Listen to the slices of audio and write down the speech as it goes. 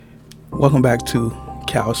Welcome back to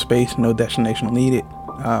Cal Space, No Destination Needed.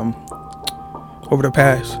 Over the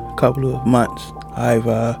past couple of months, I've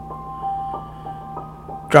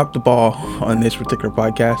dropped the ball on this particular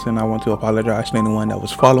podcast, and I want to apologize to anyone that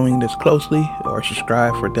was following this closely or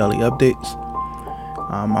subscribe for daily updates.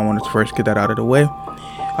 I wanted to first get that out of the way.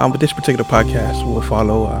 But this particular podcast will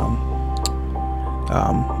follow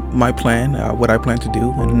my plan, what I plan to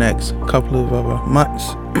do in the next couple of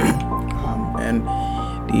months, and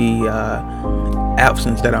the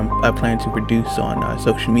absence that I plan to produce on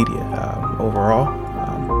social media overall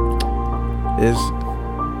is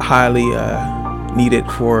highly needed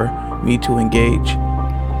for me to engage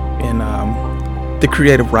in the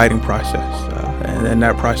creative writing process, and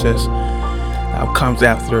that process comes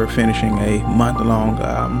after finishing a month-long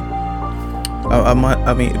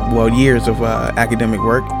years of academic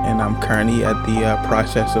work, and I'm currently at the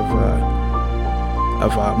process of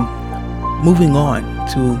moving on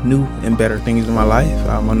to new and better things in my life.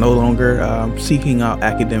 I'm no longer seeking out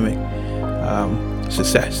academic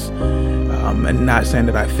success, and not saying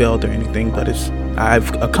that I failed or anything, but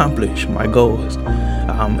I've accomplished my goals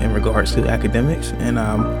in regards to academics, and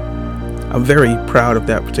I'm very proud of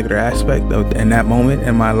that particular aspect in that moment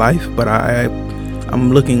in my life. But I'm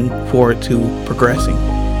looking forward to progressing,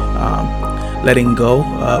 letting go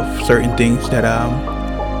of certain things that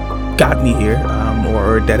got me here,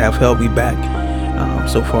 or that have held me back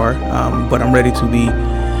so far. But I'm ready to be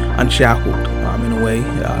unshackled in a way,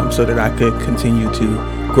 so that I could continue to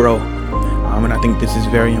grow. And I think this is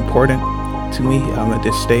very important to me at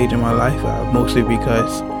this stage in my life, mostly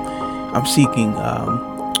because I'm seeking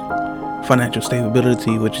financial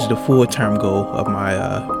stability, which is the full-term goal of my,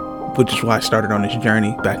 which is why I started on this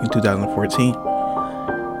journey back in 2014.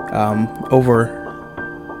 Over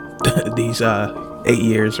these 8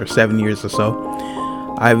 years or 7 years or so,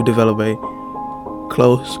 I've developed a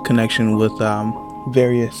close connection with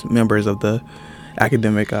various members of the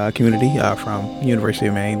academic community from University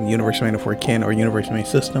of Maine, University of Maine Fort Kent, or University of Maine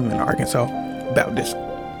System in Arkansas Baptist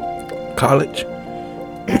College.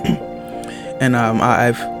 And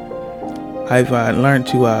I've learned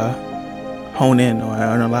to hone in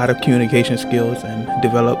on a lot of communication skills and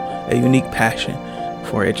develop a unique passion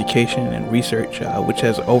for education and research, which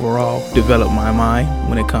has overall developed my mind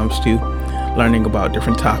when it comes to learning about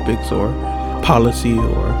different topics or policy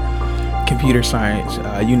or computer science,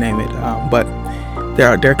 you name it. But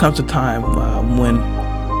there comes a time when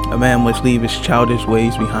a man must leave his childish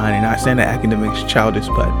ways behind. And not saying that academics is childish,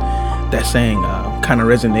 but that saying kind of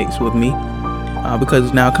resonates with me.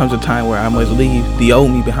 Because now comes a time where I must leave the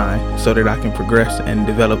old me behind so that I can progress and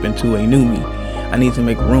develop into a new me. I need to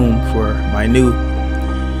make room for my new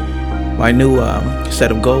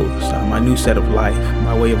set of goals, my new set of life,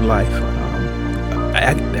 my way of life.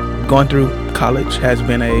 Going through college has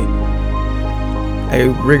been a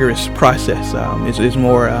rigorous process. It's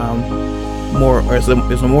more it's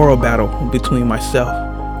a moral battle between myself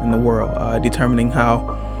and the world, determining how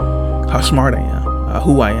smart I am,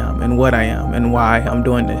 who I am, and what I am, and why I'm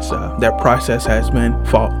doing this. That process has been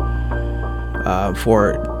fought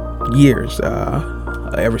for years,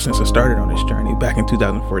 ever since I started on this journey back in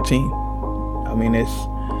 2014. I mean, it's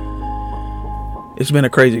been a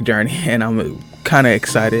crazy journey, and I'm kind of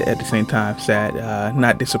excited at the same time, sad,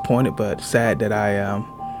 not disappointed, but sad that I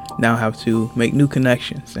now have to make new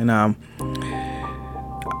connections. And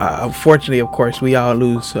unfortunately, of course, we all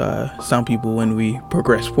lose some people when we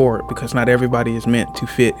progress forward, because not everybody is meant to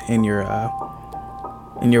fit in your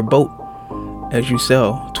boat as you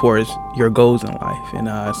sail towards your goals in life. And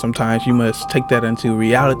sometimes you must take that into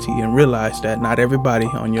reality and realize that not everybody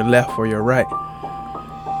on your left or your right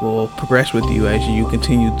will progress with you as you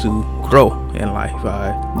continue to grow in life.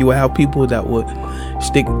 You will have people that would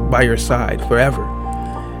stick by your side forever,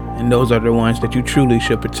 and those are the ones that you truly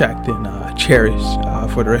should protect and cherish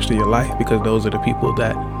for the rest of your life, because those are the people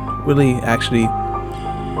that really actually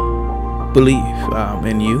believe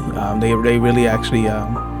in you. They really actually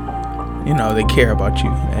they care about you,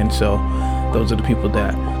 and so those are the people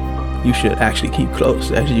that you should actually keep close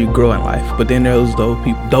as you grow in life. But then there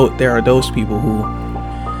are those people who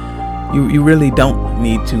you really don't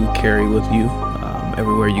need to carry with you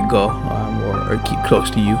everywhere you go, or keep close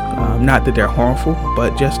to you. Not that they're harmful,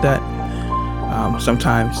 but just that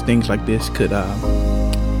sometimes things like this could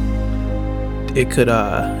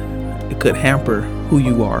hamper who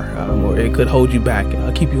you are, or it could hold you back,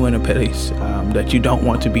 keep you in a place that you don't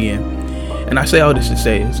want to be in. And I say all this to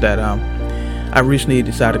say is that I recently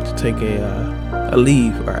decided to take a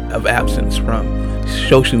leave of absence from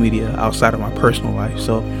social media outside of my personal life.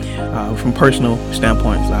 So from personal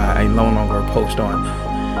standpoints, I no longer post on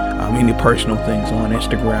any personal things on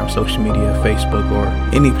Instagram, social media, Facebook, or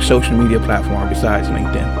any social media platform besides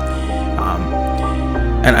LinkedIn.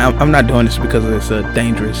 And I'm not doing this because it's a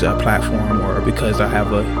dangerous platform, or because I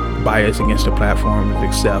have a bias against the platform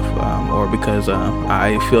itself, or because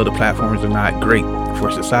I feel the platforms are not great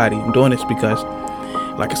for society. I'm doing this because,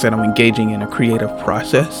 like I said, I'm engaging in a creative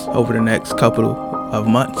process over the next couple of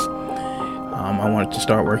months. I wanted to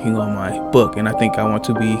start working on my book, and I think I want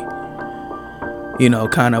to be,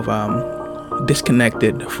 kind of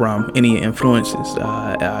disconnected from any influences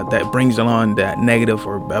that brings along that negative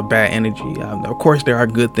or bad energy. Of course, there are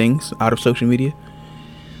good things out of social media,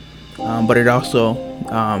 but it also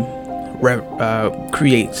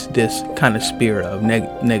creates this kind of spirit of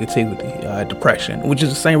negativity, depression, which is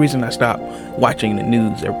the same reason I stopped watching the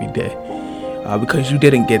news every day, because you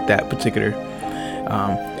didn't get that particular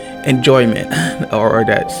enjoyment or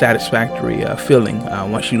that satisfactory feeling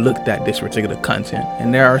once you looked at this particular content.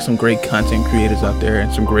 And there are some great content creators out there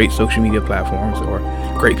and some great social media platforms or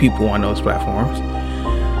great people on those platforms,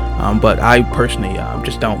 but I personally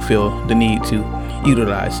just don't feel the need to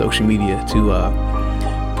utilize social media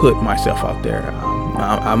to put myself out there.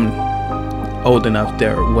 I'm old enough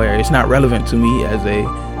there where it's not relevant to me as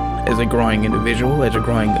a growing individual, as a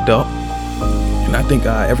growing adult. And I think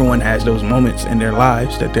everyone has those moments in their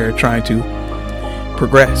lives that they're trying to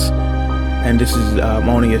progress. And this is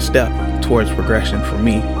only a step towards progression for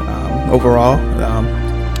me. Overall,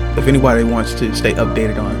 if anybody wants to stay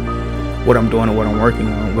updated on what I'm doing and what I'm working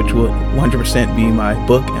on, which will 100% be my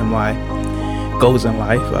book and my goals in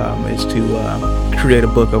life, is to create a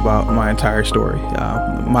book about my entire story,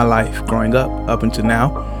 my life growing up until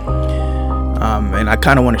now. And I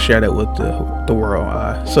kind of want to share that with the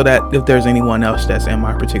world, so that if there's anyone else that's in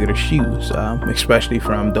my particular shoes, especially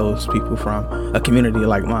from those people from a community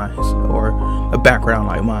like mine or a background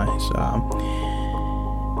like mine,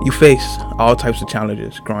 you face all types of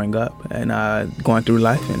challenges growing up and going through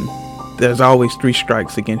life, and there's always 3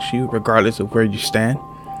 strikes against you, regardless of where you stand.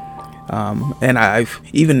 And I've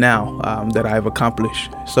even now that I've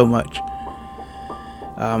accomplished so much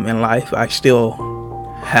in life, I still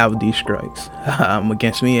have these strikes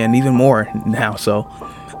against me, and even more now. So,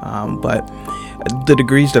 but the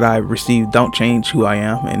degrees that I received don't change who I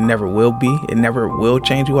am, and never will be. It never will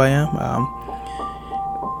change who I am.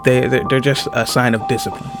 They're just a sign of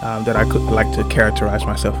discipline that I could like to characterize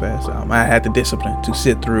myself as. I had the discipline to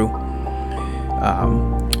sit through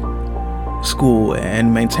school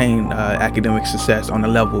and maintain academic success on a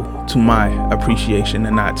level to my appreciation,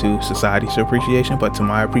 and not to society's appreciation, but to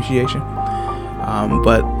my appreciation.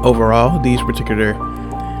 But overall, these particular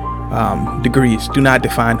degrees do not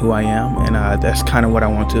define who I am, and that's kind of what I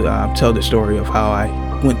want to tell the story of how I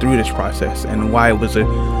went through this process and why it was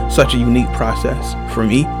such a unique process for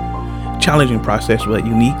me. Challenging process, but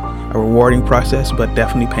unique. A rewarding process, but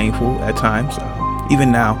definitely painful at times.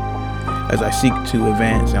 Even now, as I seek to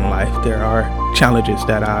advance in life, there are challenges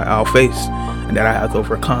that I'll face and that I have to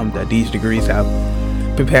overcome, that these degrees have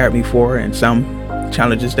prepared me for, and some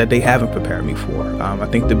challenges that they haven't prepared me for. I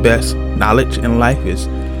think the best knowledge in life is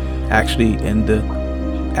actually in the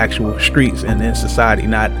actual streets and in society,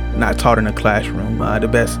 not taught in a classroom. The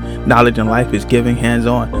best knowledge in life is giving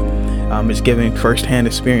hands-on. It's giving first-hand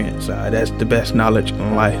experience. That's the best knowledge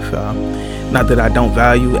in life. Not that I don't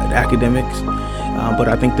value academics, but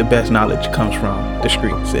I think the best knowledge comes from the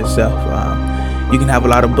streets itself. You can have a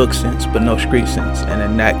lot of book sense, but no street sense, and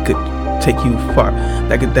then that could take you far.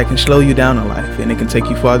 That can slow you down in life, and it can take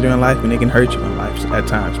you farther in life, and it can hurt you in life at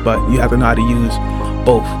times. But you have to know how to use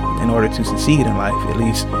both in order to succeed in life. At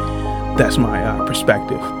least that's my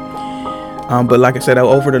perspective. But like I said,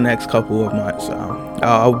 over the next couple of months,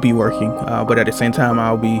 I'll be working, but at the same time,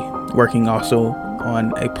 I'll be working also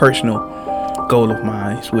on a personal goal of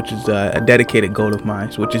mine, which is a dedicated goal of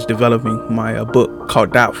mine, which is developing my book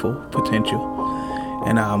called Doubtful Potential.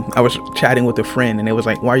 And I was chatting with a friend, and it was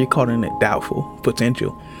like, why are you calling it Doubtful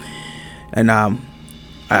Potential? And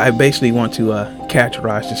I basically want to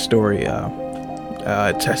characterize this story,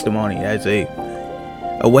 testimony, as a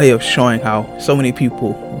way of showing how so many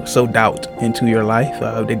people so doubt into your life.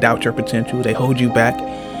 They doubt your potential. They hold you back.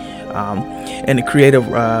 In the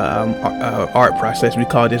creative art process, we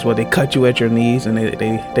call this, where they cut you at your knees and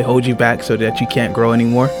they hold you back so that you can't grow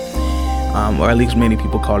anymore. Or at least many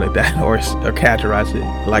people call it that, or characterize it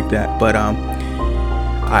like that. But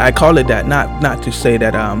I call it that not to say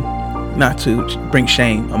that, not to bring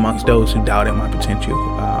shame amongst those who doubted my potential,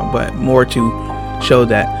 but more to show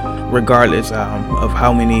that regardless of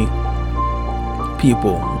how many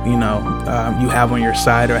people you have on your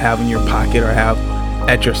side, or have in your pocket, or have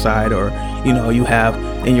at your side, or you have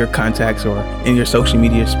in your contacts or in your social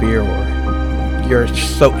media sphere or your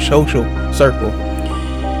social circle,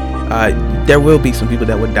 there will be some people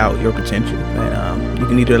that would doubt your potential, and you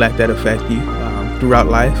can either let that affect you throughout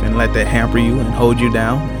life and let that hamper you and hold you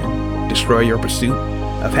down and destroy your pursuit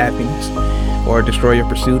of happiness, or destroy your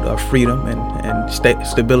pursuit of freedom and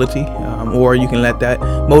stability, or you can let that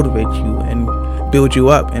motivate you and build you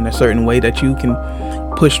up in a certain way that you can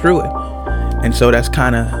push through it. And so that's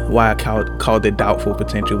kind of why I called it doubtful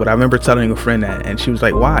potential. But I remember telling a friend that, and she was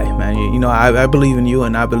like, "Why, man? You know, I believe in you,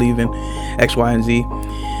 and I believe in X, Y, and Z."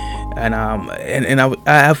 And I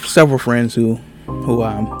have several friends who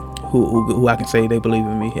I can say they believe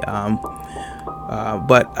in me.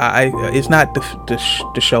 But it's not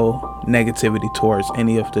to show negativity towards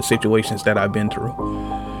any of the situations that I've been through.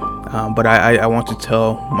 But I want to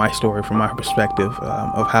tell my story from my perspective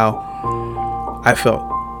of how I felt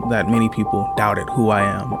that many people doubted who I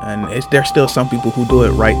am, and there's still some people who do it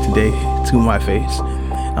right today to my face.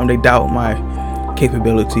 They doubt my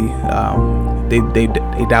capability. They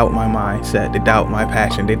doubt my mindset. They doubt my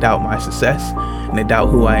passion. They doubt my success, and they doubt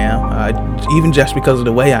who I am, even just because of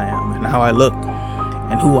the way I am and how I look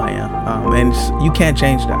and who I am. And you can't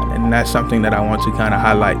change that, and that's something that I want to kind of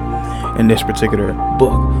highlight in this particular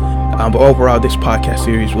book. But overall, this podcast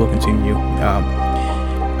series will continue.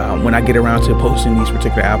 When I get around to posting these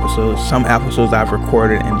particular episodes, some episodes I've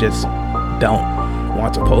recorded and just don't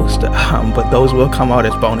want to post, but those will come out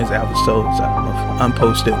as bonus episodes of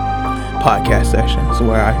unposted podcast sessions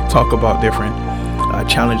where I talk about different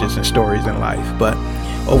challenges and stories in life. But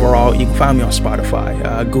overall, you can find me on Spotify,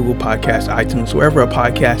 Google Podcasts, iTunes, wherever a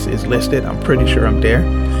podcast is listed. I'm pretty sure I'm there.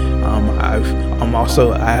 I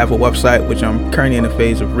have a website which I'm currently in the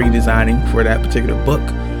phase of redesigning for that particular book.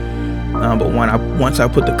 But once I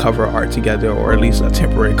put the cover art together, or at least a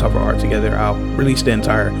temporary cover art together, I'll release the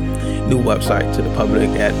entire new website to the public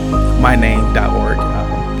at myname.org,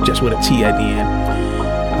 just with a T at the end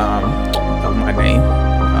of my name.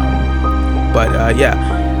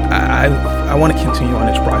 I want to continue on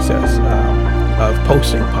this process of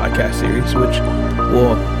posting podcast series, which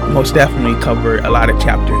will most definitely cover a lot of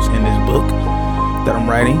chapters in this book that I'm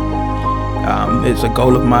writing. It's a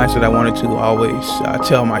goal of mine that I wanted to always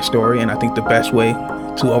tell my story, and I think the best way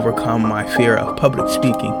to overcome my fear of public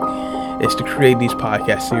speaking is to create these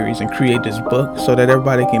podcast series and create this book so that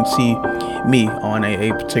everybody can see me on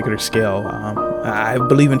a particular scale. I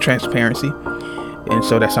believe in transparency, and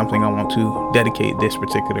so that's something I want to dedicate this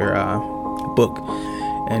particular book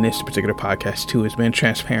and this particular podcast to. It's been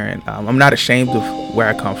transparent. I'm not ashamed of where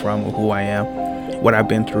I come from, or who I am, what I've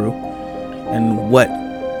been through, and what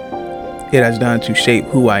it has done to shape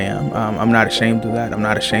who I am. I'm not ashamed of that. I'm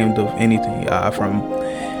not ashamed of anything. From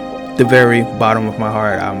the very bottom of my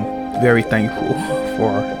heart, I'm very thankful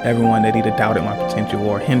for everyone that either doubted my potential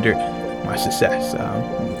or hindered my success.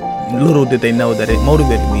 Little did they know that it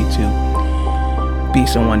motivated me to be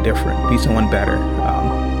someone different, be someone better.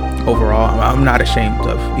 Overall, I'm not ashamed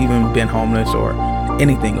of even being homeless or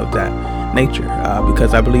anything of that nature,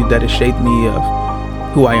 because I believe that it shaped me of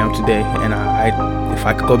who I am today, and if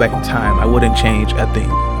I could go back in time, I wouldn't change a thing.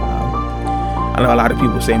 I know a lot of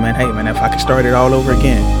people say, man, if I could start it all over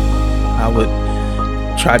again, I would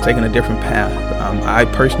try taking a different path. I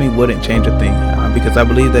personally wouldn't change a thing, because I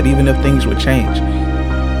believe that even if things would change,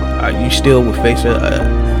 you still would face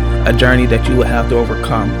a journey that you would have to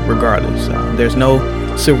overcome regardless. There's no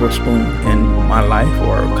silver spoon in my life,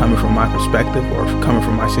 or coming from my perspective, or coming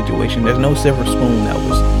from my situation. There's no silver spoon that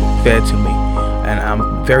was fed to me. And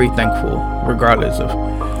I'm very thankful, regardless of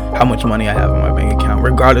how much money I have in my bank account,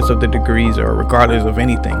 regardless of the degrees, or regardless of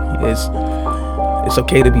anything. It's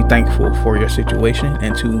okay to be thankful for your situation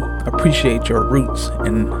and to appreciate your roots,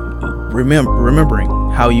 and remembering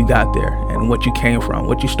how you got there and what you came from,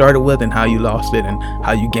 what you started with, and how you lost it, and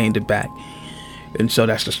how you gained it back. And so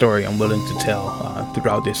that's the story I'm willing to tell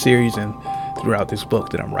throughout this series and throughout this book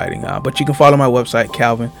that I'm writing. But you can follow my website,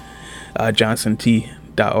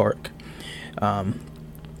 CalvinJohnsonT.org.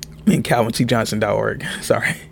 CalvinTJohnson.org. Sorry.